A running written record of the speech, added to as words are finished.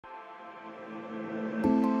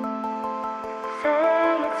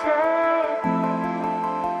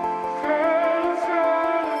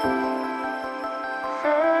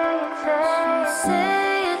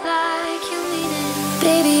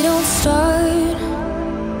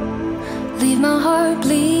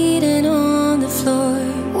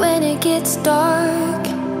gets dark,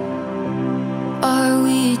 are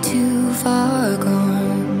we too far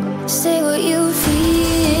gone? Say what you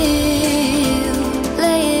feel,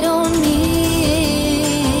 lay it on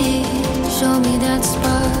me. Show me that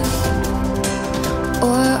spark,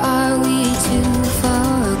 or are we too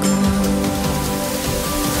far gone?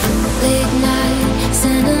 Late night,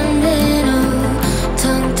 sentimental,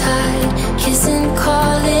 tongue-tied, kiss and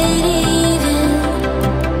call it even.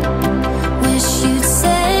 Wish you'd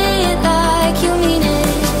say it like you mean it.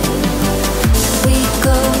 We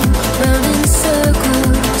go round in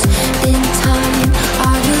circles, in time,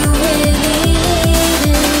 are you really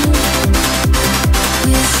leaving?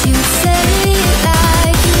 Wish you'd say it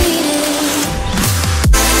like you mean it.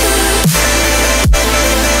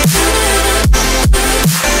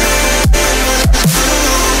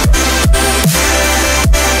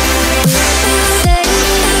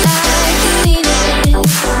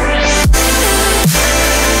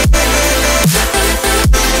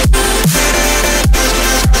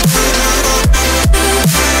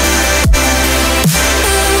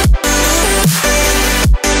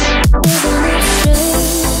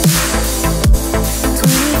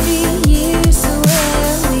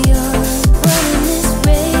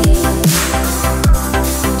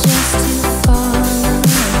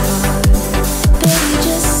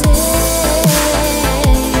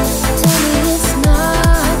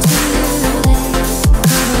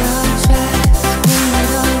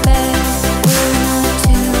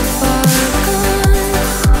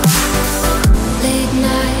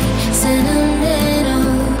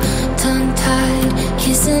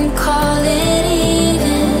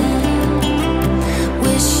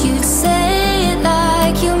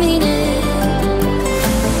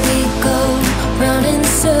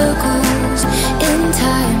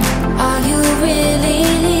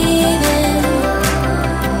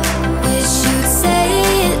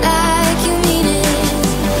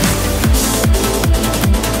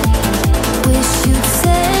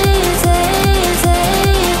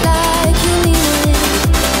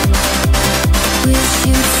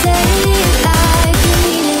 Say